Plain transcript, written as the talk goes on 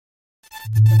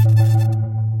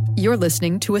You're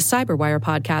listening to a CyberWire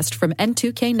podcast from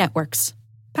N2K Networks,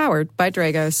 powered by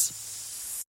Dragos.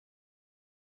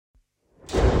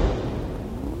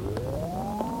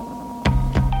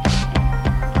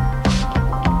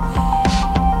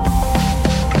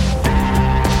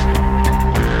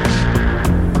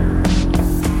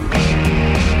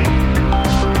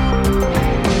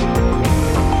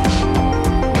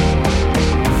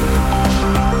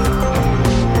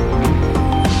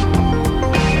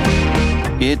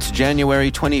 It's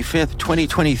January 25th,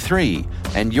 2023,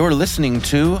 and you're listening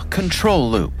to Control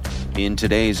Loop. In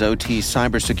today's OT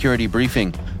cybersecurity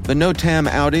briefing, the NOTAM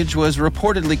outage was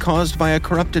reportedly caused by a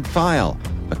corrupted file.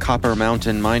 The Copper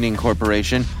Mountain Mining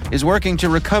Corporation is working to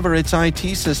recover its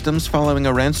IT systems following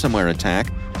a ransomware attack.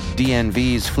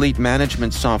 DNV's fleet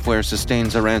management software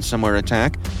sustains a ransomware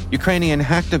attack. Ukrainian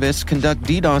hacktivists conduct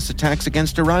DDoS attacks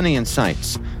against Iranian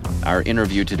sites. Our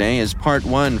interview today is part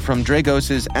one from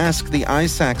Dragos' Ask the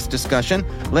ICS discussion,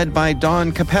 led by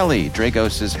Dawn Capelli,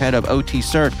 Dragos' head of OT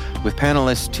CERT, with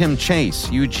panelists Tim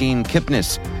Chase, Eugene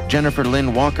Kipnis, Jennifer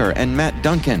Lynn Walker, and Matt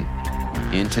Duncan.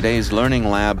 In today's Learning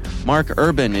Lab, Mark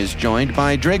Urban is joined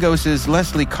by Dragos'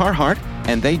 Leslie Carhart,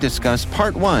 and they discuss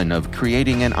part one of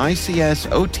creating an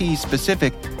ICS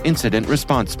OT-specific incident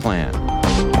response plan.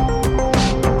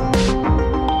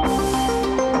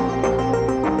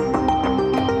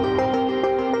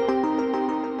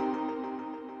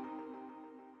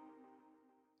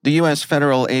 The U.S.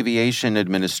 Federal Aviation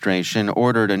Administration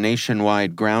ordered a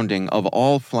nationwide grounding of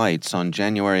all flights on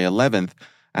January 11th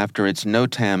after its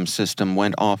NOTAM system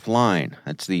went offline.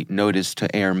 That's the Notice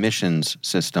to Air Missions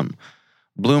system.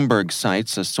 Bloomberg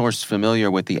cites a source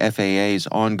familiar with the FAA's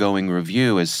ongoing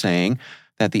review as saying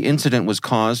that the incident was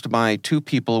caused by two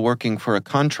people working for a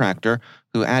contractor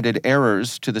who added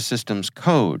errors to the system's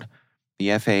code.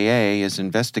 The FAA is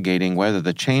investigating whether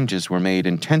the changes were made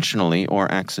intentionally or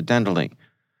accidentally.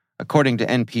 According to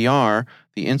NPR,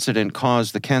 the incident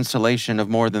caused the cancellation of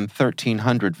more than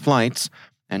 1,300 flights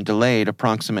and delayed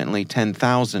approximately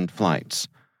 10,000 flights.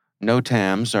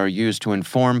 NOTAMs are used to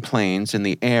inform planes in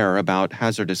the air about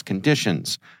hazardous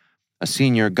conditions. A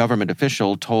senior government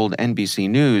official told NBC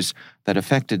News that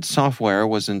affected software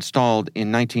was installed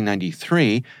in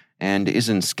 1993 and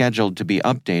isn't scheduled to be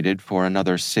updated for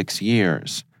another 6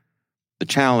 years. The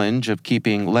challenge of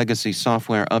keeping legacy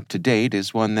software up to date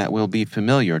is one that will be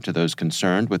familiar to those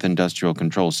concerned with industrial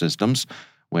control systems,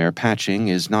 where patching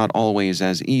is not always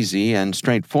as easy and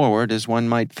straightforward as one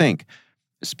might think,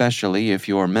 especially if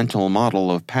your mental model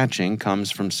of patching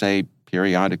comes from, say,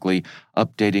 periodically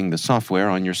updating the software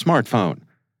on your smartphone.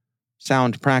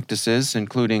 Sound practices,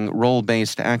 including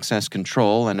role-based access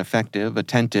control and effective,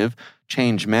 attentive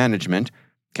change management,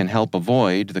 can help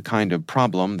avoid the kind of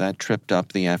problem that tripped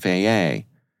up the FAA.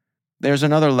 There's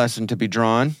another lesson to be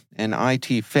drawn. An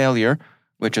IT failure,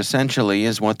 which essentially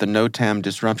is what the NOTAM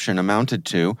disruption amounted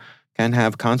to, can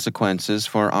have consequences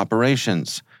for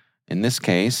operations. In this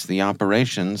case, the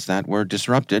operations that were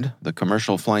disrupted, the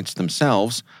commercial flights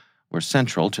themselves, were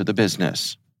central to the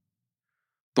business.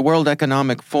 The World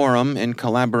Economic Forum, in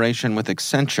collaboration with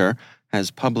Accenture, has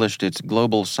published its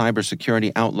Global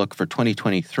Cybersecurity Outlook for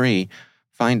 2023,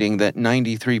 finding that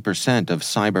 93% of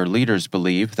cyber leaders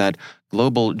believe that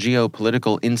global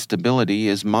geopolitical instability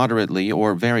is moderately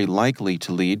or very likely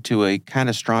to lead to a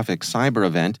catastrophic cyber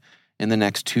event in the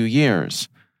next 2 years.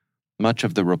 Much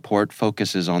of the report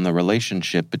focuses on the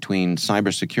relationship between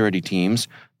cybersecurity teams,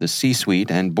 the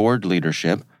C-suite, and board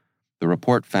leadership. The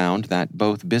report found that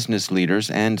both business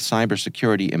leaders and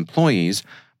cybersecurity employees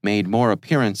made more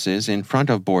appearances in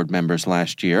front of board members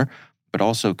last year, but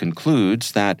also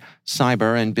concludes that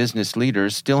cyber and business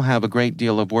leaders still have a great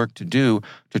deal of work to do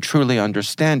to truly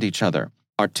understand each other,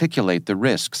 articulate the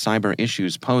risks cyber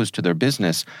issues pose to their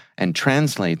business, and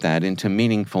translate that into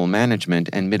meaningful management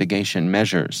and mitigation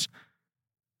measures.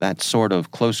 That sort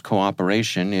of close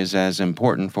cooperation is as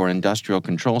important for industrial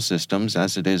control systems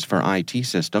as it is for IT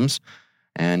systems,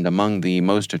 and among the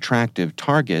most attractive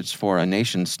targets for a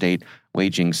nation-state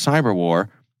waging cyber war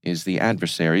is the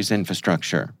adversary's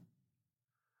infrastructure.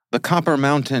 The Copper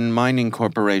Mountain Mining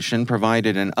Corporation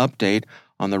provided an update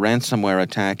on the ransomware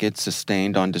attack it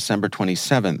sustained on December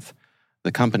 27th.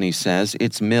 The company says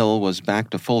its mill was back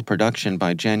to full production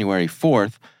by January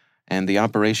 4th, and the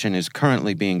operation is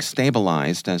currently being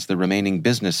stabilized as the remaining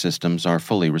business systems are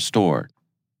fully restored.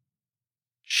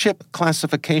 Ship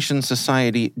Classification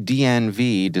Society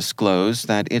DNV disclosed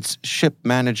that its Ship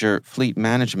Manager fleet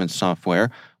management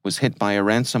software was hit by a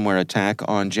ransomware attack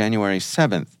on January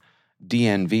 7th.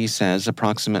 DNV says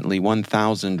approximately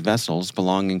 1,000 vessels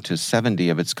belonging to 70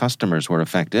 of its customers were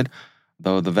affected.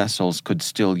 though the vessels could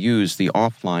still use the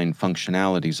offline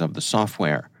functionalities of the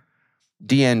software.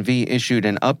 DNV issued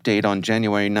an update on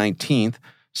January 19th,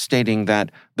 stating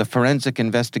that the forensic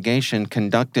investigation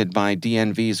conducted by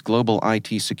DNV's global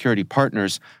IT security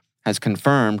partners has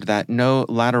confirmed that no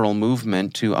lateral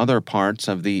movement to other parts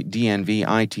of the DNV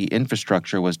IT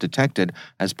infrastructure was detected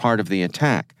as part of the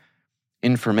attack.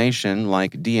 Information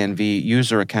like DNV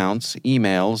user accounts,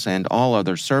 emails, and all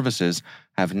other services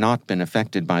have not been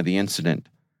affected by the incident.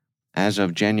 As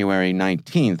of January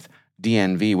 19th,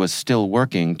 DNV was still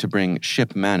working to bring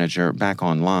Ship Manager back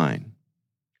online.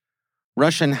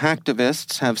 Russian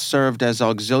hacktivists have served as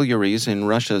auxiliaries in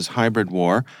Russia's hybrid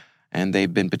war, and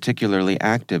they've been particularly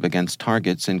active against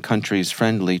targets in countries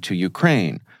friendly to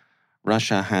Ukraine.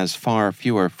 Russia has far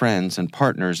fewer friends and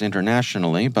partners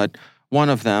internationally, but one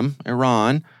of them,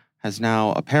 Iran, has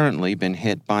now apparently been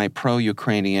hit by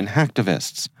pro-Ukrainian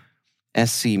hacktivists.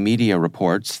 SC Media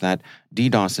reports that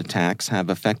DDoS attacks have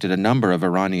affected a number of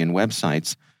Iranian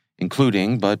websites,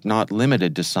 including but not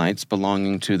limited to sites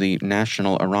belonging to the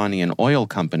National Iranian Oil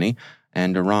Company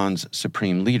and Iran's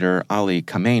supreme leader Ali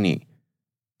Khamenei.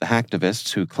 The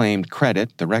hacktivists who claimed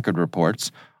credit, the Record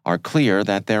reports, are clear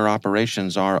that their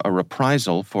operations are a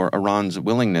reprisal for Iran's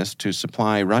willingness to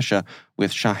supply Russia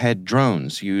with Shahed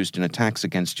drones used in attacks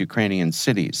against Ukrainian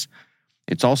cities.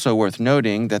 It's also worth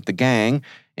noting that the gang,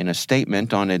 in a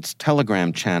statement on its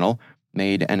Telegram channel,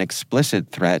 made an explicit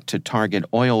threat to target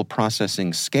oil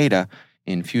processing SCADA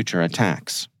in future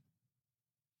attacks.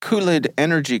 Coolidge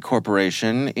Energy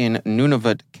Corporation in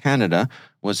Nunavut, Canada,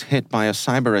 was hit by a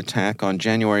cyber attack on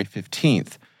January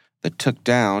 15th that took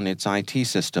down its IT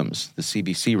systems, the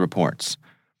CBC reports.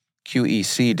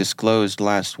 QEC disclosed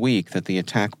last week that the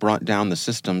attack brought down the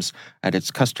systems at its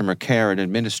customer care and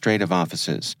administrative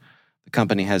offices. The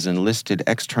company has enlisted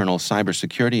external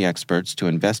cybersecurity experts to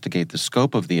investigate the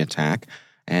scope of the attack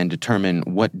and determine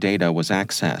what data was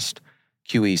accessed.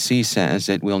 QEC says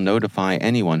it will notify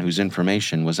anyone whose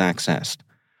information was accessed.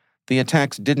 The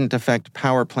attacks didn't affect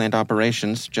power plant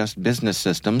operations, just business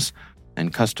systems,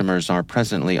 and customers are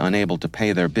presently unable to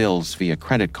pay their bills via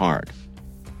credit card.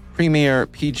 Premier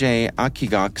PJ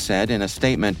Akigok said in a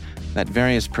statement that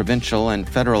various provincial and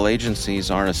federal agencies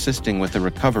are assisting with the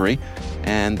recovery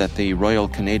and that the Royal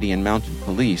Canadian Mounted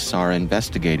Police are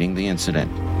investigating the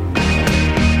incident.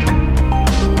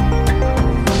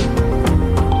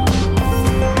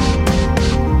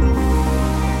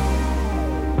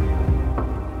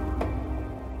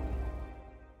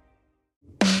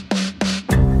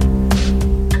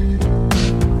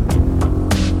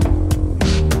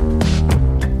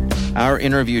 Our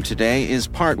interview today is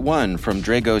part one from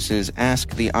Dragos's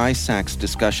Ask the ISACs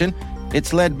discussion.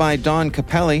 It's led by Dawn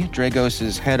Capelli,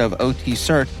 Dragos's head of OT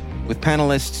CERT, with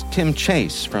panelists Tim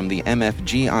Chase from the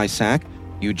MFG ISAC,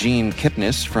 Eugene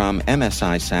Kipnis from MS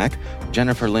ISAC,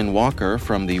 Jennifer Lynn Walker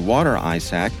from the Water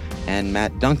ISAC, and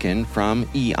Matt Duncan from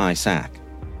E-ISAC.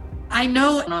 I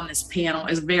know on this panel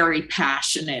is very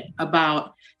passionate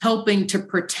about helping to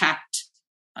protect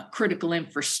critical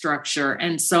infrastructure.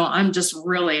 And so I'm just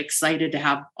really excited to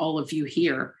have all of you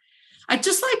here. I'd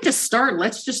just like to start.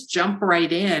 Let's just jump right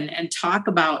in and talk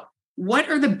about what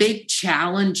are the big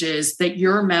challenges that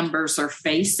your members are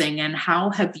facing and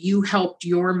how have you helped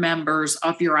your members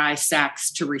of your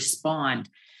ISACs to respond?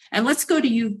 And let's go to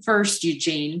you first,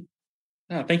 Eugene.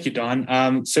 Thank you,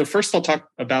 Dawn. So first I'll talk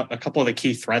about a couple of the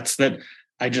key threats that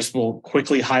I just will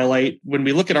quickly highlight. When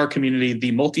we look at our community, the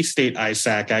multi-state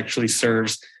ISAC actually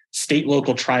serves state,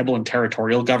 local, tribal, and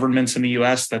territorial governments in the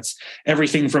U.S. That's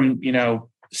everything from,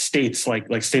 states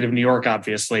like state of New York,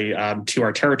 obviously, to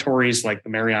our territories like the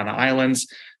Mariana Islands,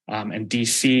 and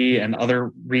DC and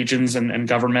other regions and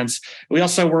governments. We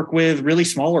also work with really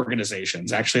small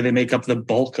organizations. Actually, they make up the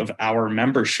bulk of our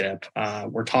membership.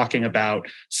 We're talking about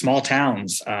small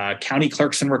towns, county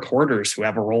clerks and recorders who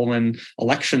have a role in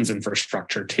elections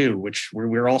infrastructure too, which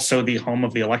we're also the home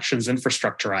of the elections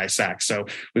infrastructure ISAC. So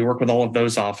we work with all of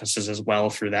those offices as well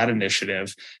through that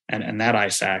initiative and that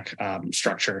ISAC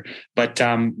structure. But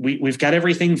we've got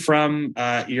everything from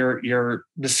your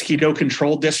mosquito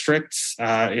control districts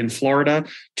in Florida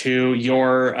to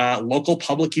your local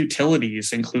public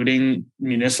utilities, including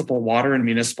municipal water and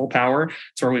municipal power.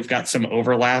 So where we've got some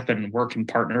overlap and work and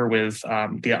partner with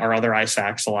our other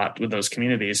ISACs a lot with those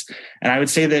communities. And I would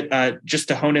say that just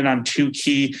to hone in on two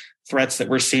key threats that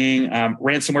we're seeing,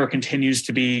 ransomware continues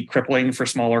to be crippling for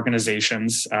small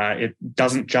organizations. It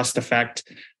doesn't just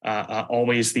affect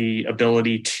always the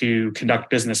ability to conduct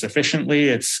business efficiently.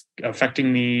 It's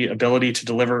affecting the ability to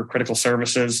deliver critical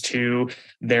services to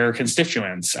their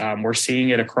constituents. We're seeing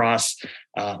it across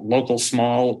local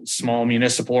small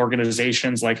municipal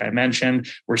organizations, like I mentioned.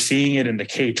 We're seeing it in the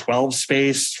K-12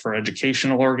 space for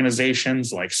educational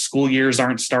organizations, like school years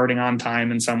aren't starting on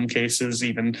time in some cases,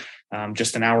 even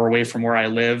just an hour away from where I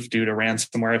live due to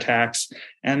ransomware attacks.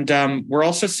 And we're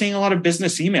also seeing a lot of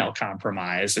business email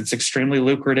compromise. It's extremely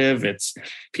lucrative.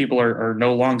 People are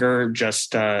no longer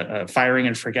just firing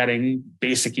and forgetting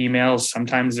basic emails.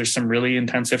 Sometimes there's some really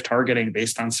intensive targeting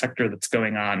based on sector that's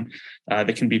going on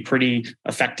that can be pretty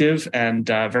effective and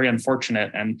very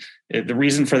unfortunate. And the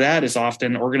reason for that is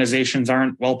often organizations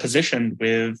aren't well positioned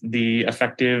with the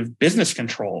effective business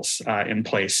controls in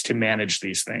place to manage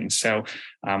these things. So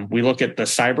we look at the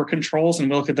cyber controls and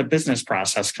we look at the business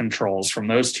process controls from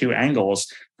those two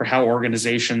angles for how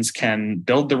organizations can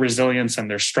build the resilience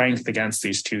and their strength against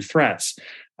these two threats.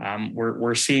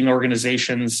 We're seeing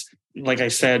organizations, like I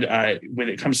said, when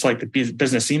it comes to like the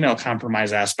business email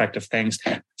compromise aspect of things,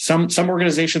 some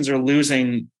organizations are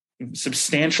losing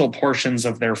substantial portions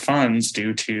of their funds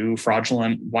due to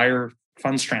fraudulent wire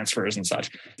funds transfers and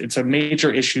such. It's a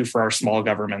major issue for our small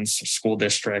governments, school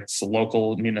districts,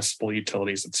 local municipal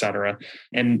utilities, et cetera.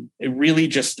 And it really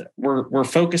just, we're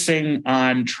focusing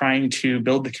on trying to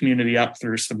build the community up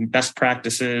through some best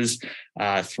practices,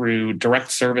 through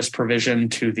direct service provision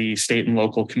to the state and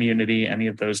local community, any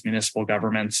of those municipal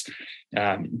governments,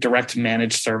 direct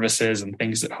managed services and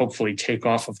things that hopefully take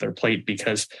off of their plate,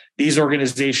 because these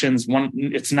organizations,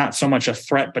 it's not so much a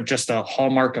threat, but just a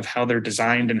hallmark of how they're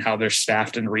designed and how they're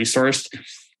staffed and resourced.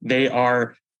 They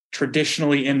are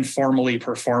traditionally informally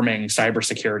performing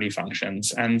cybersecurity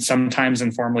functions and sometimes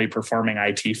informally performing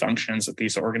IT functions at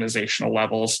these organizational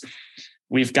levels.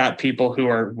 We've got people who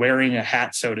are wearing a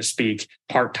hat, so to speak,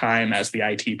 part-time as the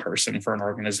IT person for an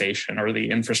organization or the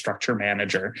infrastructure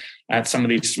manager at some of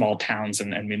these small towns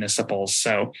and municipals.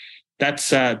 So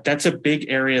that's a big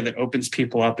area that opens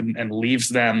people up and leaves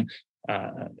them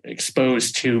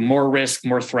exposed to more risk,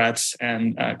 more threats,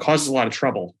 and causes a lot of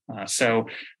trouble. So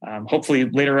hopefully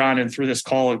later on and through this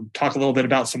call, we'll talk a little bit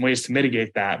about some ways to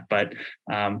mitigate that. But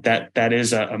that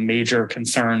is a major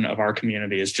concern of our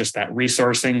community, is just that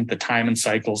resourcing, the time and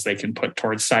cycles they can put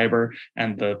towards cyber,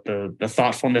 and the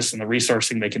thoughtfulness and the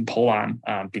resourcing they can pull on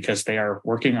because they are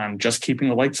working on just keeping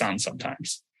the lights on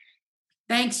sometimes.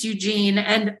 Thanks, Eugene.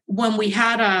 And when we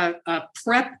had a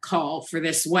prep call for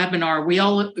this webinar, we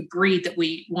all agreed that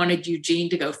we wanted Eugene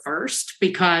to go first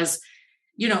because,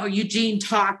 Eugene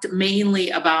talked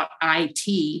mainly about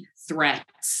IT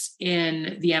threats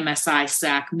in the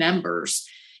MS-ISAC members.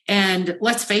 And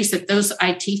let's face it, those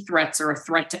IT threats are a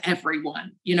threat to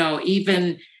everyone.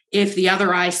 Even if the other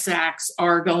ISACs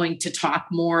are going to talk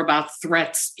more about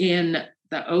threats in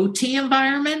the OT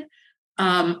environment,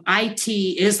 IT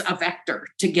is a vector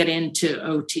to get into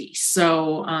OT.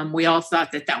 So we all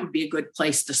thought that would be a good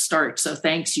place to start. So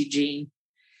thanks, Eugene.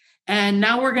 And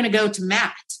now we're going to go to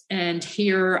Matt and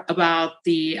hear about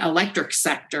the electric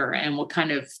sector and what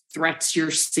kind of threats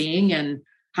you're seeing and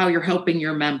how you're helping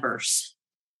your members.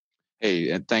 Hey,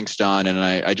 and thanks, Don. And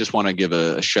I just want to give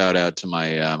a shout out to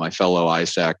my fellow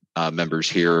ISAC members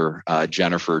here,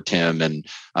 Jennifer, Tim, and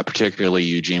particularly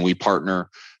Eugene. We partner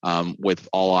with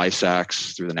all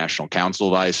ISACs through the National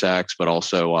Council of ISACs, but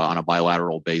also on a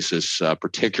bilateral basis,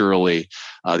 particularly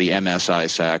the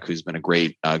MS-ISAC, who's been a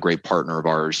great partner of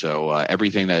ours. So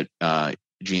everything that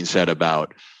Gene said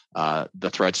about the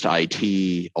threats to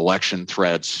IT, election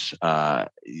threats,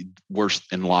 we're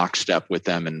in lockstep with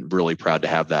them and really proud to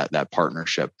have that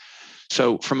partnership.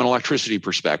 So from an electricity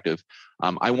perspective,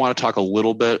 I want to talk a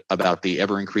little bit about the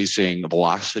ever-increasing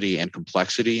velocity and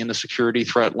complexity in the security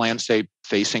threat landscape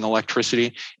facing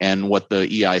electricity and what the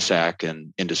EISAC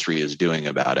and industry is doing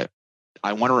about it.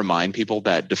 I want to remind people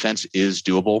that defense is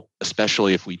doable,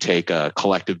 especially if we take a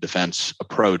collective defense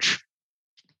approach,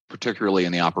 particularly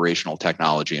in the operational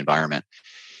technology environment.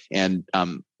 And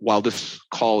while this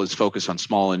call is focused on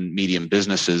small and medium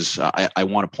businesses, I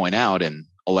want to point out in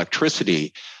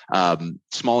electricity,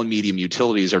 small and medium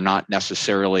utilities are not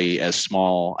necessarily as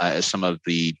small as some of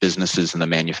the businesses in the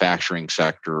manufacturing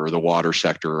sector or the water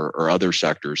sector or other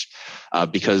sectors,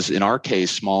 because in our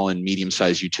case, small and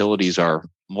medium-sized utilities are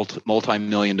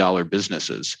multi-million-dollar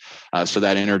businesses. So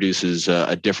that introduces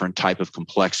a different type of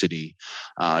complexity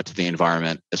to the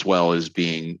environment, as well as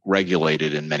being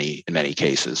regulated in many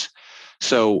cases.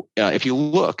 So if you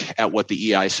look at what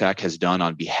the EISAC has done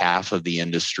on behalf of the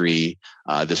industry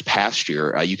this past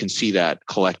year, you can see that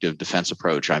collective defense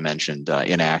approach I mentioned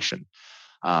in action.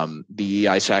 The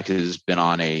ISAC has been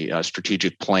on a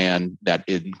strategic plan that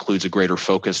includes a greater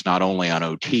focus not only on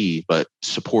OT, but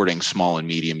supporting small and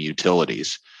medium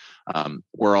utilities.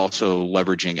 We're also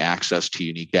leveraging access to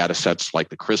unique data sets like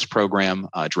the CRIS program,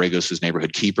 Dragos'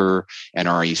 Neighborhood Keeper,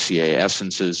 NRECA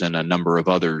Essences, and a number of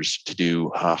others to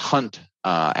do hunt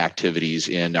activities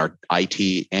in our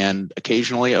IT and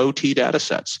occasionally OT data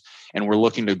sets. And we're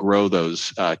looking to grow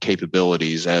those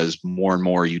capabilities as more and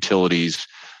more utilities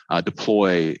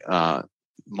deploy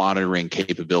monitoring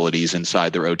capabilities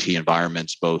inside their OT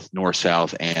environments, both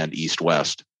north-south and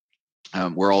east-west.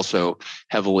 We're also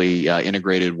heavily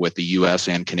integrated with the U.S.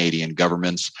 and Canadian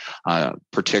governments,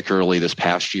 particularly this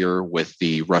past year with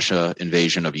the Russia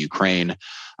invasion of Ukraine.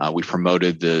 We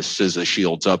promoted the CISA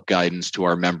Shields Up guidance to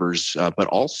our members, but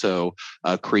also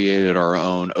created our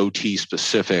own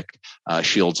OT-specific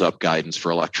Shields Up guidance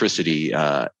for electricity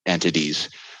entities,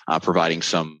 providing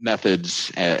some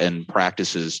methods and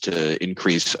practices to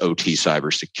increase OT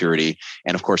cybersecurity.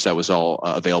 And of course, that was all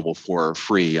available for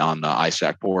free on the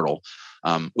ISAC portal,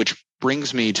 which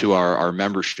brings me to our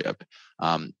membership.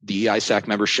 The ISAC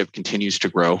membership continues to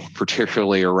grow,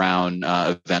 particularly around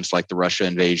events like the Russia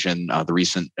invasion, the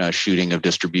recent shooting of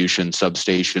distribution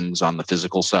substations on the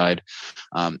physical side.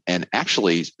 And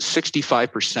actually,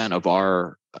 65% of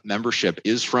our membership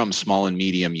is from small and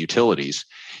medium utilities.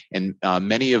 And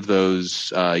many of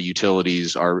those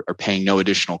utilities are paying no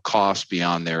additional cost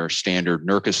beyond their standard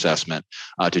NERC assessment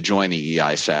to join the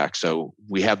EISAC. So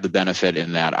we have the benefit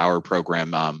in that our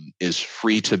program is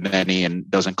free to many and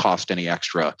doesn't cost any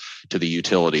extra to the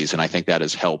utilities. And I think that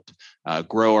has helped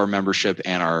grow our membership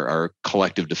and our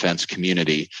collective defense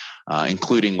community,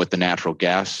 including with the natural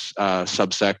gas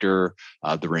subsector,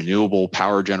 the renewable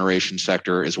power generation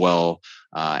sector, as well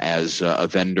as a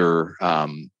vendor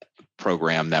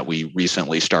program that we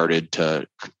recently started to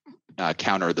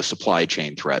counter the supply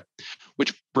chain threat,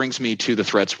 which brings me to the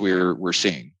threats we're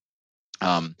seeing.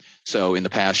 So in the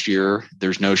past year,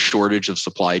 there's no shortage of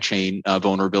supply chain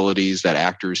vulnerabilities that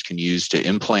actors can use to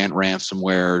implant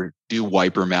ransomware, do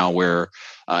wiper malware,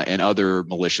 and other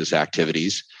malicious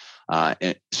activities.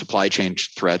 And supply chain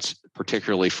threats,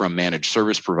 particularly from managed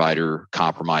service provider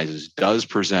compromises, does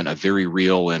present a very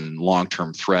real and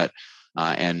long-term threat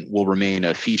and will remain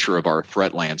a feature of our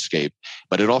threat landscape.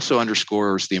 But it also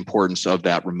underscores the importance of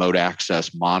that remote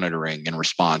access monitoring and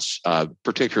response,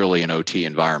 particularly in OT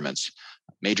environments.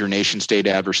 Major nation-state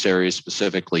adversaries,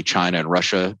 specifically China and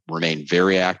Russia, remain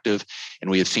very active, and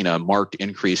we have seen a marked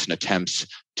increase in attempts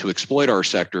to exploit our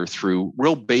sector through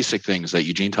real basic things that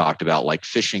Eugene talked about, like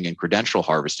phishing and credential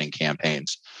harvesting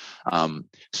campaigns.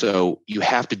 So you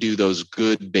have to do those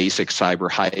good basic cyber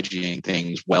hygiene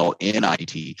things well in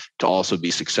IT to also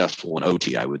be successful in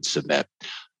OT, I would submit.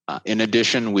 In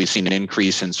addition, we've seen an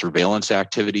increase in surveillance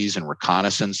activities and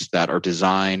reconnaissance that are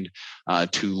designed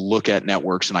to look at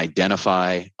networks and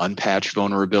identify unpatched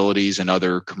vulnerabilities and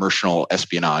other commercial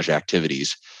espionage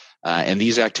activities. And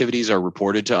these activities are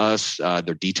reported to us.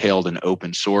 They're detailed in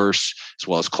open source as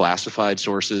well as classified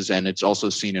sources, and it's also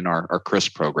seen in our CRIS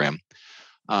program.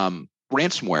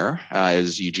 Ransomware,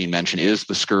 as Eugene mentioned, is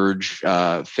the scourge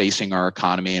facing our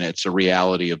economy, and it's a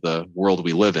reality of the world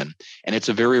we live in. And it's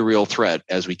a very real threat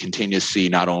as we continue to see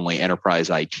not only enterprise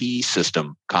IT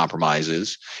system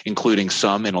compromises, including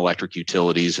some in electric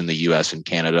utilities in the US and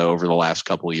Canada over the last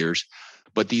couple of years,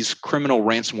 but these criminal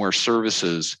ransomware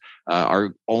services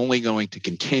are only going to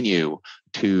continue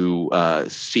to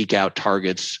seek out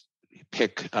targets,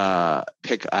 pick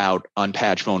out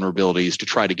unpatched vulnerabilities to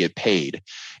try to get paid.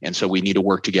 And so we need to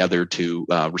work together to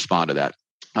respond to that.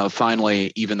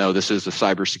 Finally, even though this is a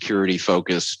cybersecurity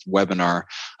focused webinar,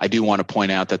 I do want to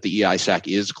point out that the EISAC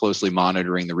is closely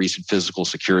monitoring the recent physical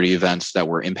security events that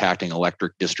were impacting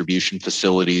electric distribution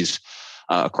facilities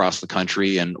across the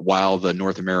country. And while the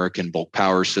North American bulk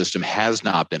power system has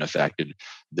not been affected,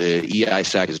 the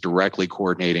EISAC is directly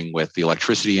coordinating with the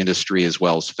electricity industry as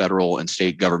well as federal and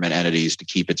state government entities to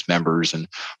keep its members and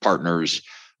partners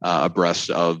abreast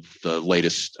of the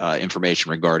latest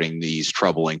information regarding these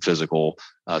troubling physical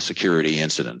security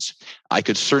incidents. I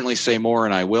could certainly say more,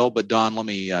 and I will, but Dawn, let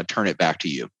me turn it back to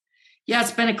you. Yeah,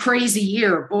 it's been a crazy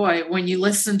year. Boy, when you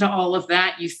listen to all of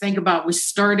that, you think about we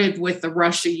started with the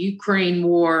Russia-Ukraine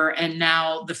war and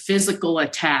now the physical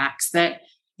attacks that,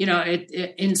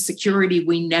 in security,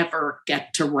 we never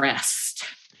get to rest.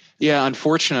 Yeah,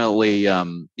 unfortunately,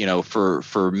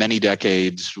 for many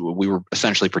decades, we were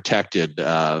essentially protected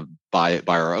by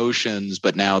our oceans,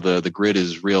 but now the grid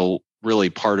is really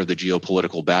part of the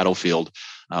geopolitical battlefield,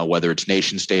 whether it's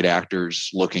nation state actors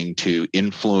looking to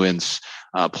influence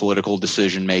political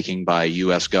decision making by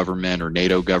U.S. government or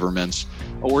NATO governments,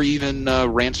 or even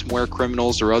ransomware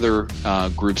criminals or other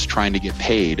groups trying to get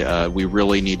paid. We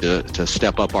really need to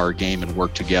step up our game and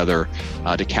work together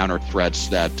to counter threats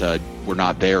that were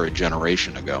not there a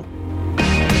generation ago.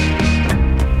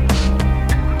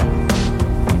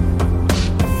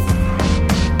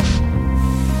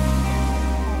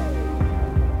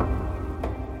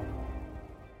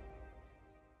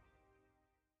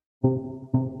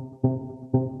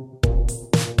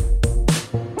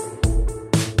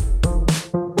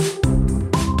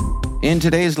 In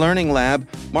today's Learning Lab,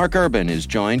 Mark Urban is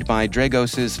joined by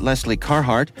Dragos' Leslie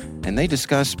Carhart, and they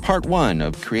discuss part one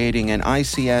of creating an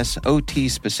ICS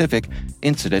OT-specific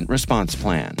incident response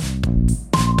plan.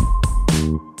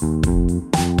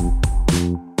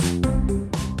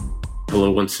 Hello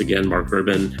once again, Mark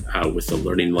Urban with the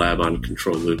Learning Lab on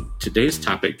Control Loop. Today's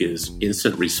topic is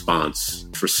incident response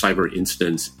for cyber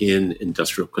incidents in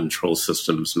industrial control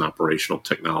systems and operational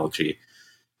technology.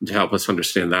 And to help us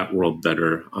understand that world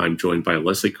better, I'm joined by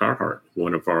Leslie Carhart,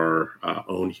 one of our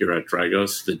own here at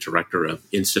Dragos, the Director of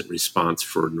Incident Response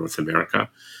for North America.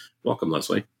 Welcome,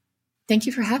 Leslie. Thank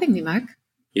you for having me, Mark.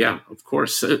 Yeah, of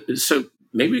course. So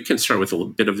maybe we can start with a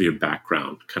little bit of your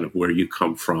background, kind of where you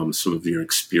come from, some of your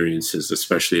experiences,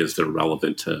 especially as they're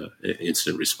relevant to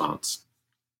incident response.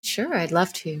 Sure, I'd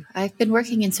love to. I've been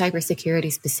working in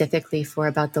cybersecurity specifically for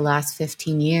about the last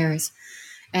 15 years.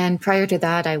 And prior to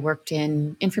that, I worked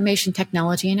in information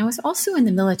technology, and I was also in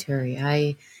the military.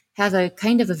 I have a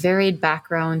kind of a varied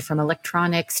background from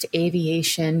electronics to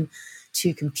aviation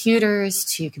to computers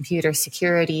to computer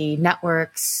security,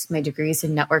 networks, my degrees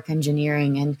in network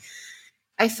engineering. And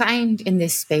I find in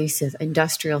this space of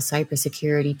industrial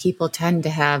cybersecurity, people tend to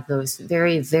have those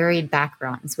very varied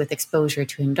backgrounds with exposure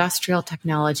to industrial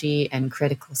technology and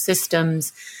critical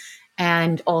systems,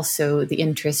 and also the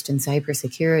interest in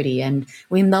cybersecurity. And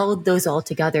we meld those all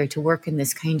together to work in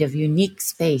this kind of unique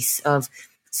space of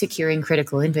securing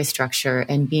critical infrastructure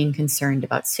and being concerned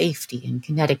about safety and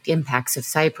kinetic impacts of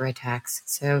cyber attacks.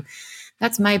 So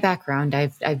that's my background.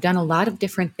 I've done a lot of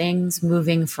different things,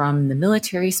 moving from the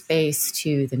military space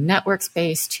to the network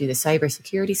space to the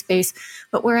cybersecurity space.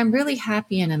 But where I'm really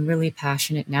happy and I'm really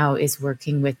passionate now is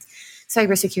working with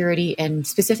cybersecurity and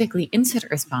specifically incident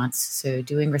response. So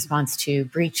doing response to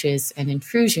breaches and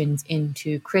intrusions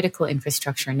into critical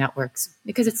infrastructure networks,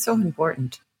 because it's so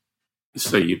important.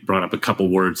 So you brought up a couple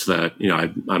words that,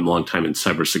 I'm a long time in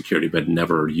cybersecurity, but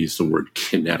never used the word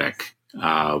kinetic.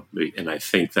 And I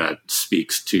think that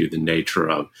speaks to the nature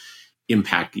of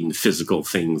impacting physical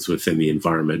things within the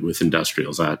environment with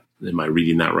industrials. Am I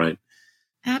reading that right?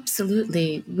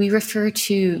 Absolutely. We refer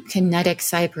to kinetic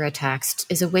cyber attacks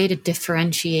as a way to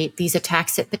differentiate these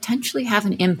attacks that potentially have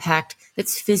an impact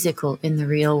that's physical in the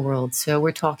real world. So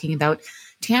we're talking about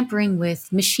tampering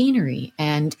with machinery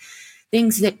and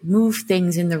things that move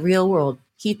things in the real world,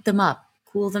 heat them up,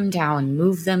 cool them down,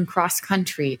 move them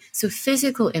cross-country. So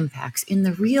physical impacts in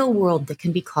the real world that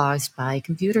can be caused by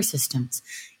computer systems,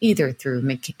 either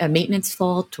through a maintenance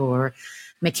fault or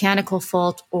mechanical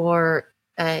fault or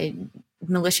a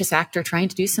malicious actor trying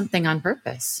to do something on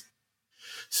purpose.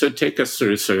 So take us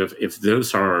through sort of, if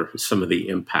those are some of the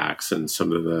impacts and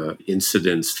some of the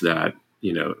incidents that,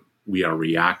 we are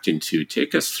reacting to,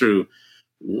 take us through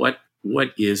what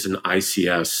is an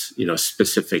ICS,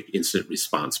 specific incident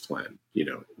response plan?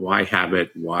 Why have it?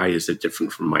 Why is it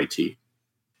different from IT?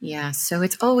 Yeah, so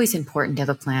it's always important to have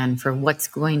a plan for what's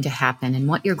going to happen and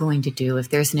what you're going to do if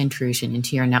there's an intrusion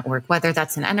into your network, whether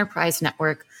that's an enterprise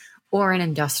network or an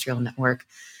industrial network.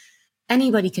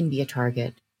 Anybody can be a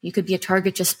target. You could be a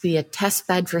target, just be a test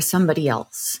bed for somebody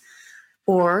else.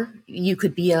 Or you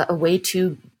could be a way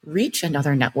to reach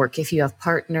another network if you have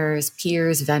partners,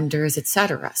 peers, vendors,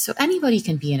 etc. So anybody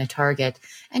can be in a target.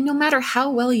 And no matter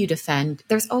how well you defend,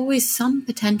 there's always some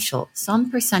potential, some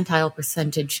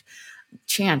percentage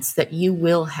chance that you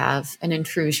will have an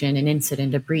intrusion, an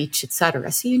incident, a breach,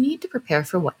 etc. So you need to prepare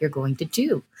for what you're going to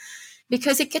do,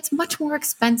 because it gets much more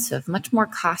expensive, much more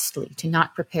costly to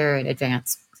not prepare in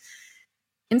advance.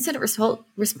 Incident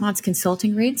response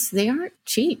consulting rates, they aren't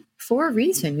cheap for a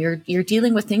reason. You're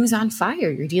dealing with things on fire.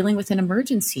 You're dealing with an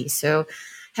emergency. So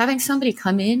having somebody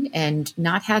come in and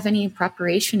not have any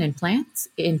preparation and plans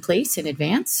in place in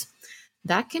advance,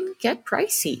 that can get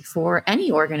pricey for any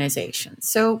organization.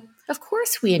 So of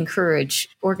course, we encourage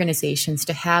organizations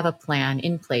to have a plan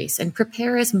in place and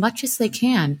prepare as much as they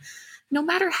can, no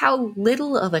matter how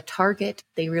little of a target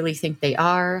they really think they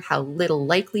are, how little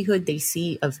likelihood they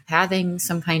see of having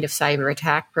some kind of cyber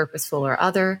attack, purposeful or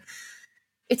other.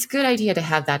 It's a good idea to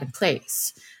have that in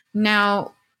place.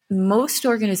 Now, most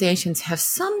organizations have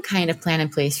some kind of plan in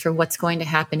place for what's going to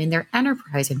happen in their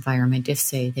enterprise environment if,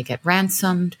 say, they get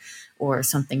ransomed or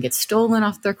something gets stolen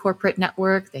off their corporate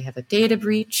network, they have a data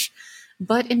breach.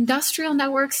 But industrial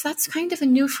networks, that's kind of a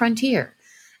new frontier.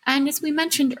 And as we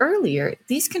mentioned earlier,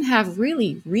 these can have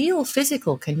really real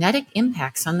physical kinetic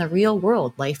impacts on the real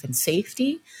world, life and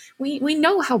safety. We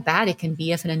know how bad it can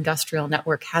be if an industrial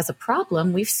network has a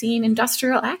problem. We've seen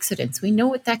industrial accidents. We know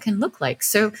what that can look like.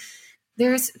 So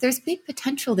there's big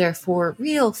potential there for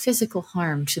real physical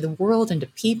harm to the world and to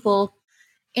people.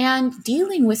 And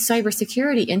dealing with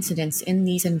cybersecurity incidents in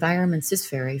these environments is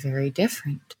very, very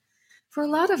different for a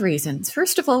lot of reasons.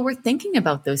 First of all, we're thinking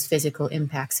about those physical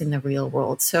impacts in the real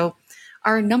world. So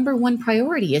our number one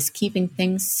priority is keeping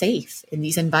things safe in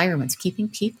these environments, keeping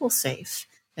people safe,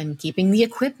 and keeping the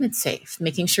equipment safe,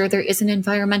 making sure there isn't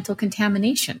environmental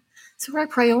contamination. So our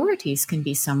priorities can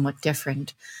be somewhat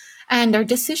different. And our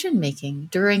decision-making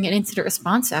during an incident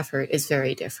response effort is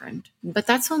very different. But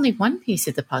that's only one piece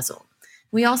of the puzzle.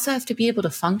 We also have to be able to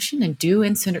function and do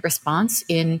incident response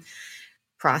in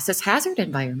process hazard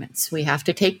environments. We have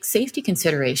to take safety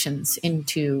considerations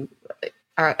into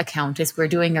our account as we're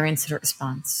doing our incident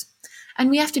response. And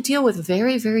we have to deal with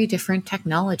very, very different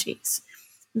technologies,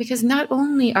 because not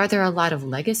only are there a lot of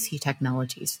legacy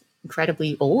technologies,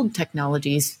 incredibly old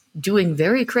technologies doing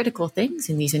very critical things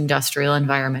in these industrial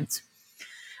environments,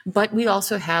 but we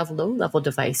also have low-level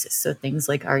devices, so things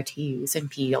like RTUs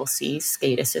and PLCs,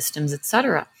 SCADA systems,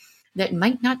 etc., that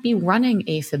might not be running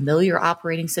a familiar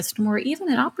operating system or even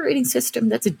an operating system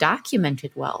that's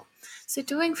documented well. So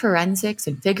doing forensics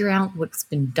and figuring out what's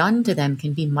been done to them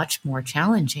can be much more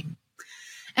challenging.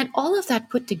 And all of that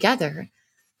put together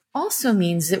also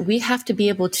means that we have to be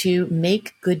able to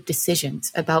make good decisions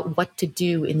about what to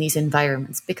do in these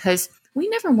environments, because we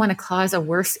never want to cause a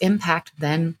worse impact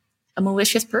than a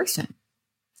malicious person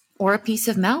or a piece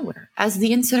of malware as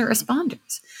the incident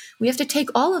responders. We have to take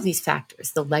all of these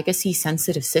factors, the legacy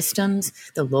sensitive systems,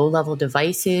 the low-level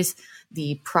devices,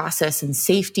 the process and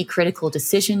safety critical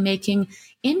decision-making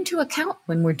into account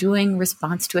when we're doing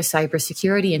response to a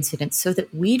cybersecurity incident so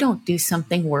that we don't do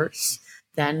something worse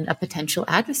than a potential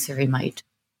adversary might.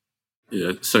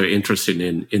 Yeah, so interesting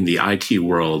in the IT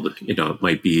world, it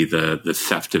might be the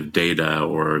theft of data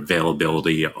or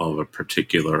availability of a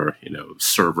particular,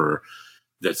 server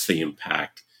that's the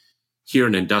impact. Here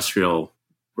in industrial,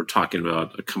 we're talking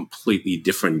about a completely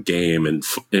different game and,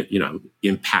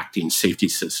 impacting safety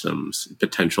systems,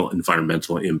 potential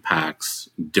environmental impacts,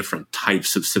 different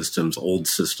types of systems, old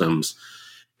systems,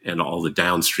 and all the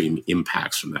downstream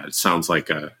impacts from that. It sounds like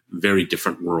a very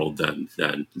different world than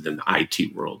the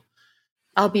IT world.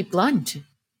 I'll be blunt.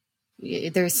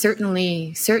 There's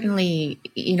certainly,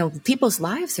 people's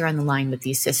lives are on the line with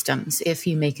these systems. If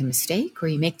you make a mistake or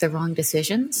you make the wrong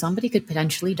decision, somebody could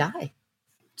potentially die.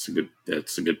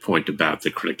 That's a good point about the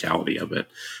criticality of it.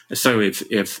 So if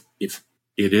it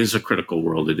is a critical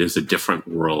world, it is a different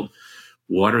world,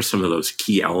 what are some of those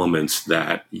key elements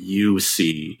that you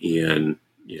see in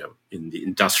the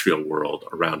industrial world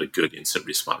around a good incident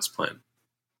response plan?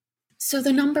 So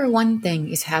the number one thing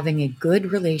is having a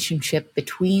good relationship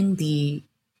between the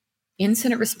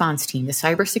incident response team, the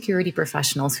cybersecurity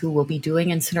professionals who will be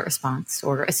doing incident response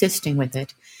or assisting with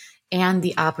it, and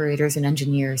the operators and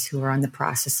engineers who are on the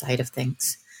process side of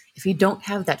things. If you don't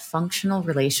have that functional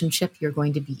relationship, you're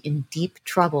going to be in deep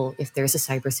trouble if there's a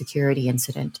cybersecurity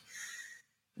incident.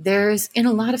 There's, in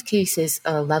a lot of cases,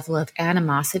 a level of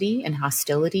animosity and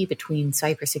hostility between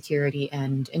cybersecurity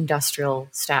and industrial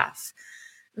staff.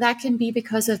 That can be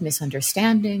because of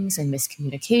misunderstandings and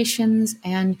miscommunications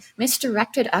and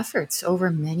misdirected efforts over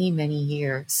many, many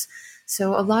years.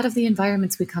 So a lot of the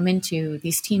environments we come into,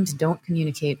 these teams don't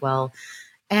communicate well.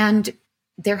 And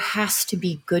there has to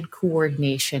be good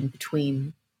coordination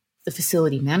between the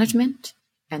facility management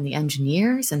and the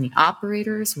engineers and the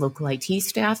operators, local IT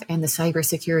staff, and the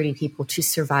cybersecurity people to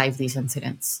survive these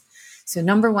incidents. So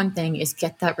number one thing is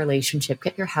get that relationship,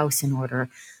 get your house in order.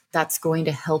 That's going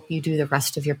to help you do the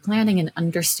rest of your planning and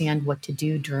understand what to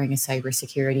do during a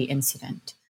cybersecurity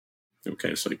incident.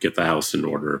 Okay, so get the house in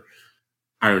order,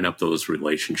 iron up those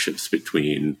relationships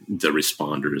between the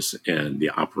responders and the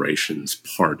operations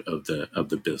part of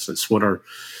the business. What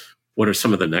are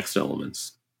some of the next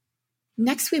elements?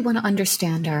 Next, we want to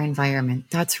understand our environment.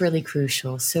 That's really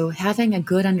crucial. So having a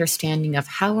good understanding of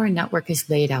how our network is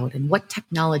laid out and what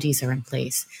technologies are in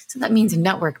place. So that means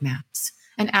network maps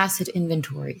and asset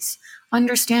inventories,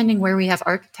 understanding where we have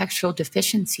architectural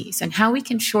deficiencies and how we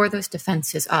can shore those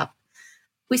defenses up.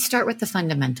 We start with the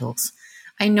fundamentals.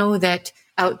 I know that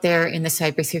Out there in the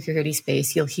cybersecurity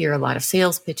space, you'll hear a lot of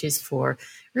sales pitches for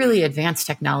really advanced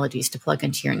technologies to plug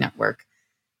into your network.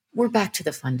 We're back to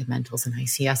the fundamentals in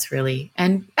ICS, really.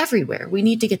 And everywhere, we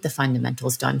need to get the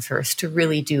fundamentals done first to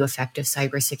really do effective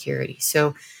cybersecurity.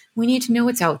 So we need to know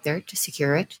what's out there to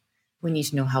secure it. We need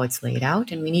to know how it's laid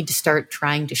out, and we need to start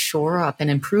trying to shore up and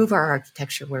improve our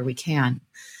architecture where we can.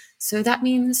 So that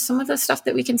means some of the stuff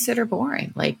that we consider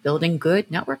boring, like building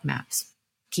good network maps,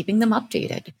 keeping them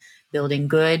updated, building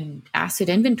good asset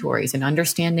inventories, and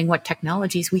understanding what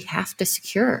technologies we have to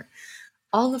secure.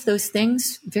 All of those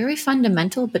things, very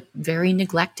fundamental, but very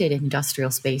neglected in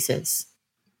industrial spaces.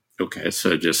 Okay,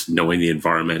 so just knowing the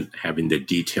environment, having the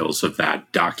details of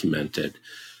that documented,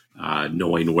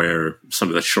 knowing where some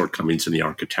of the shortcomings in the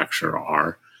architecture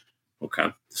are.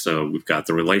 Okay, so we've got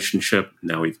the relationship,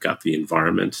 now we've got the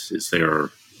environment. Is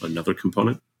there another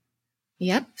component?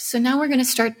 Yep. So now we're going to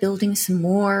start building some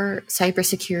more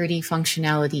cybersecurity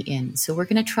functionality in. So we're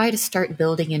going to try to start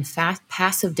building in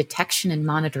passive detection and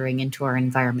monitoring into our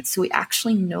environment. So we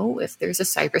actually know if there's a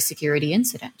cybersecurity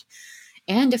incident.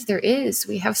 And if there is,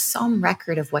 we have some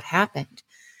record of what happened.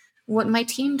 What my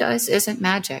team does isn't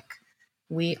magic.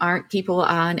 We aren't people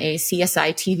on a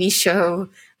CSI TV show.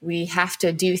 We have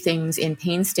to do things in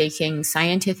painstaking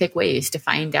scientific ways to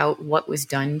find out what was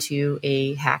done to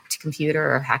a hacked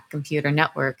computer or hacked computer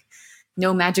network.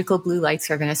 No magical blue lights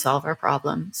are going to solve our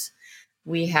problems.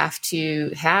 We have to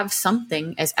have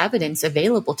something as evidence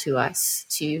available to us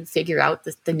to figure out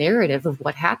the narrative of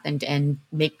what happened and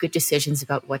make good decisions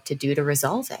about what to do to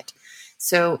resolve it.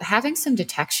 So having some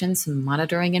detection, some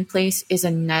monitoring in place is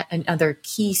another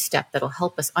key step that'll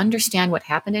help us understand what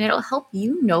happened, and it'll help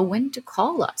you know when to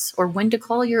call us or when to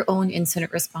call your own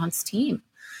incident response team.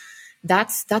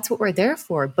 That's what we're there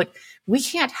for. But we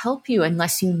can't help you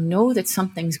unless you know that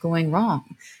something's going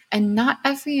wrong. And not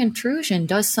every intrusion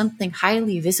does something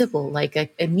highly visible, like an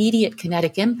immediate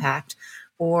kinetic impact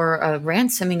or a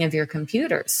ransoming of your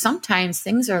computer. Sometimes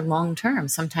things are long-term.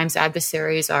 Sometimes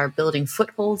adversaries are building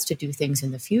footholds to do things in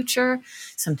the future.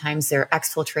 Sometimes they're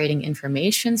exfiltrating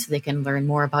information so they can learn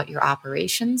more about your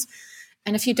operations.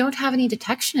 And if you don't have any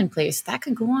detection in place, that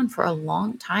could go on for a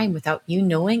long time without you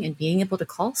knowing and being able to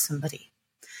call somebody.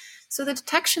 So the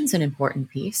detection's an important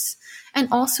piece. And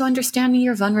also understanding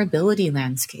your vulnerability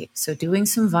landscape. So doing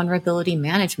some vulnerability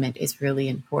management is really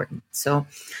important. So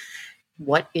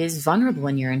what is vulnerable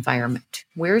in your environment?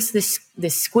 Where's this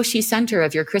squishy center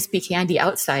of your crispy candy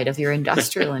outside of your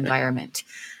industrial environment?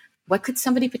 What could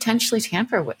somebody potentially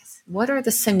tamper with? What are the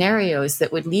scenarios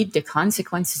that would lead to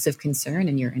consequences of concern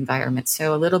in your environment?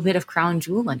 So a little bit of crown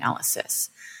jewel analysis.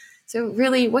 So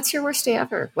really, what's your worst day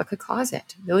ever? What could cause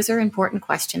it? Those are important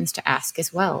questions to ask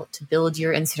as well, to build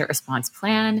your incident response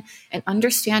plan and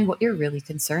understand what you're really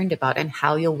concerned about and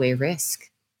how you'll weigh risk.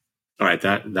 All right,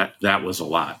 that was a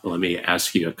lot. Let me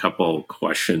ask you a couple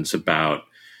questions about,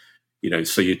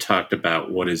 so you talked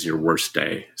about what is your worst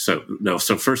day. So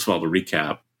first of all, to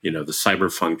recap, the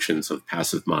cyber functions of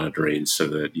passive monitoring so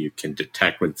that you can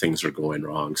detect when things are going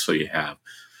wrong. So you have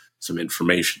some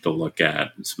information to look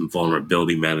at and some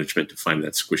vulnerability management to find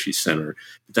that squishy center.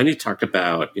 But then you talked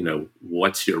about,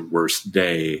 what's your worst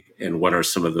day and what are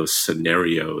some of those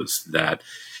scenarios that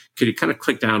could you kind of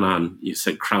click down on, you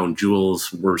said crown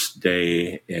jewels, worst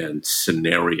day, and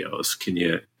scenarios. Can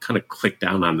you kind of click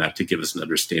down on that to give us an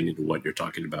understanding of what you're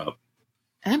talking about?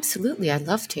 Absolutely. I'd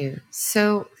love to.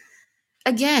 So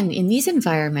again, in these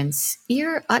environments,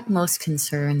 your utmost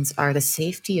concerns are the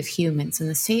safety of humans and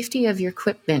the safety of your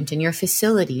equipment and your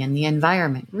facility and the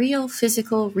environment, real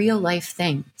physical, real life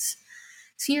things.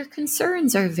 So your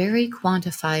concerns are very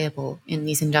quantifiable in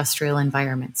these industrial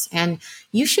environments. And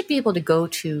you should be able to go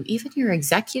to even your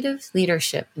executive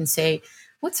leadership and say,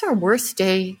 what's our worst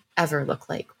day ever look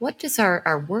like? What does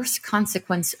our worst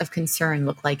consequence of concern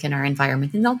look like in our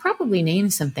environment? And they'll probably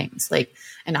name some things like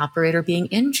an operator being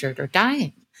injured or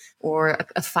dying, or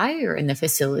a fire in the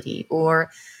facility,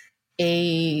 or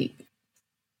a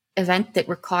event that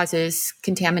causes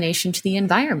contamination to the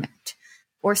environment,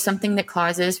 or something that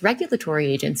causes regulatory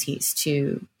agencies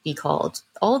to be called.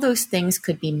 All those things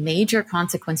could be major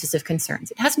consequences of concerns.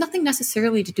 It has nothing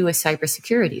necessarily to do with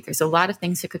cybersecurity. There's a lot of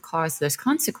things that could cause those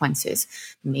consequences,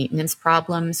 maintenance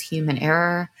problems, human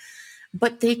error,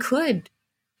 but they could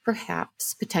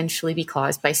perhaps potentially be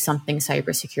caused by something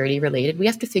cybersecurity related. We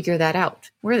have to figure that out.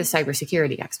 We're the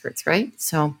cybersecurity experts, right?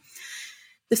 So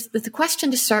the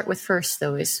question to start with first,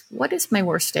 though, is what is my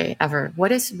worst day ever?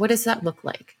 What does that look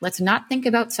like? Let's not think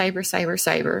about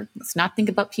cyber. Let's not think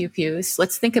about pew-pews.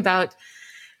 Let's think about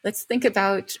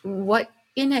what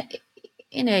in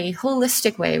a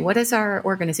holistic way, what is our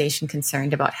organization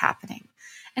concerned about happening?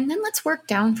 And then let's work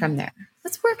down from there.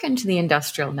 Let's work into the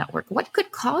industrial network. What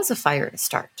could cause a fire to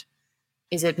start?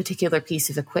 Is it a particular piece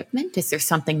of equipment? Is there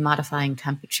something modifying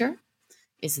temperature?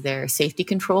 Is there safety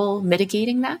control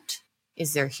mitigating that?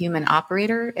 Is there a human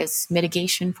operator as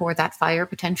mitigation for that fire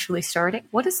potentially starting?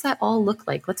 What does that all look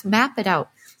like? Let's map it out.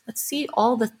 Let's see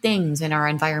all the things in our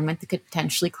environment that could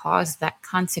potentially cause that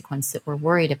consequence that we're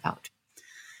worried about.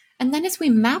 And then as we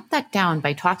map that down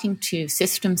by talking to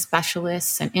system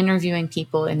specialists and interviewing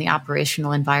people in the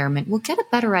operational environment, we'll get a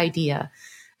better idea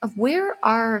of where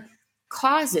our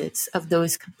causes of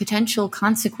those potential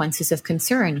consequences of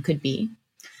concern could be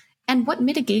and what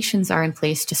mitigations are in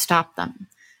place to stop them.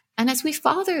 And as we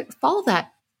follow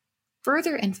that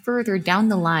further and further down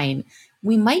the line,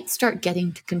 we might start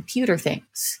getting to computer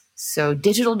things. So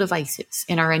digital devices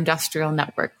in our industrial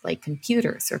network, like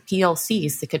computers or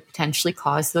PLCs that could potentially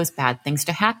cause those bad things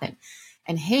to happen.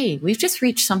 And hey, we've just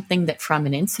reached something that from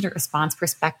an incident response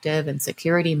perspective and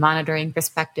security monitoring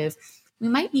perspective, we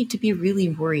might need to be really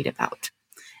worried about.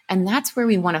 And that's where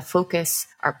we want to focus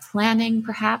our planning,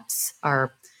 perhaps,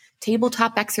 our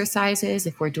tabletop exercises,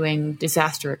 if we're doing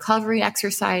disaster recovery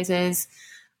exercises,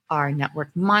 our network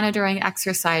monitoring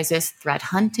exercises, threat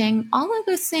hunting, all of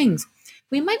those things.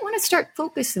 We might want to start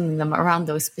focusing them around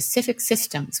those specific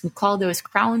systems. We call those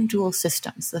crown jewel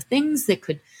systems, the things that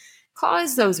could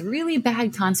cause those really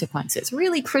bad consequences,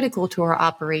 really critical to our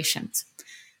operations.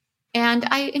 And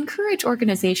I encourage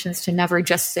organizations to never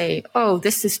just say, oh,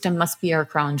 this system must be our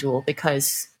crown jewel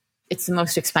because it's the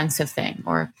most expensive thing,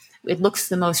 or it looks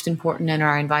the most important in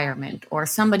our environment, or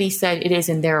somebody said it is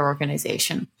in their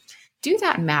organization. Do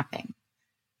that mapping.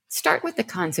 Start with the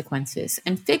consequences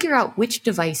and figure out which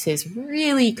devices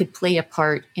really could play a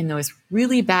part in those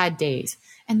really bad days.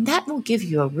 And that will give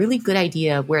you a really good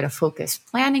idea of where to focus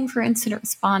planning for incident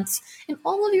response and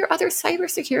all of your other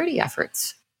cybersecurity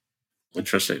efforts.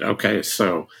 Interesting. Okay,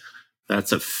 so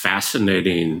that's a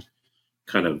fascinating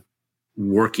kind of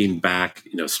working back,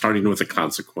 starting with a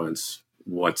consequence.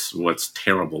 What's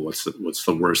terrible? What's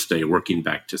the worst day? Working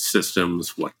back to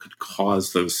systems. What could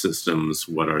cause those systems?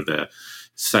 What are the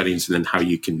settings? And then how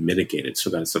you can mitigate it. So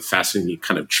that's a fascinating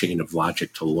kind of chain of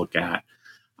logic to look at.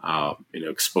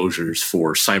 Exposures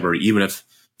for cyber, even if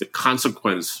the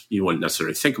consequence you wouldn't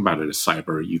necessarily think about it as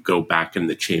cyber, you go back in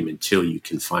the chain until you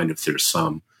can find if there's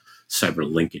some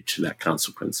cyber linkage to that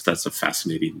consequence. That's a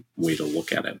fascinating way to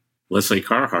look at it. Leslie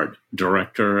Carhart,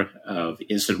 Director of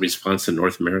Incident Response in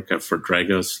North America for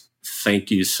Dragos, thank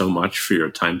you so much for your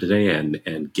time today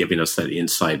and giving us that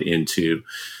insight into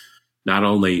not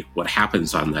only what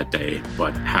happens on that day,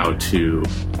 but how to,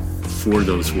 for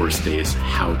those worst days,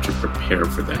 how to prepare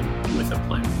for them with a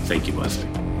plan. Thank you, Leslie.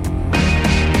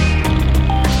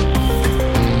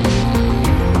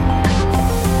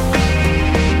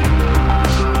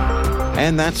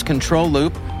 And that's Control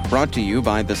Loop, brought to you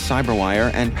by the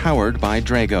Cyberwire and powered by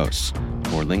Dragos.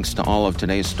 For links to all of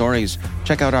today's stories,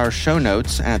 check out our show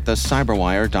notes at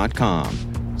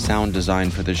thecyberwire.com. Sound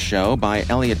design for this show by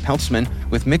Elliot Peltzman,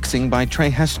 with mixing by Trey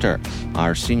Hester.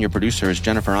 Our senior producer is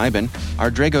Jennifer Iben.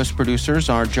 Our Dragos producers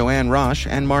are Joanne Roche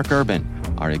and Mark Urban.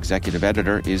 Our executive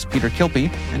editor is Peter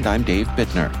Kilpie, and I'm Dave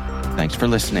Bittner. Thanks for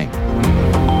listening.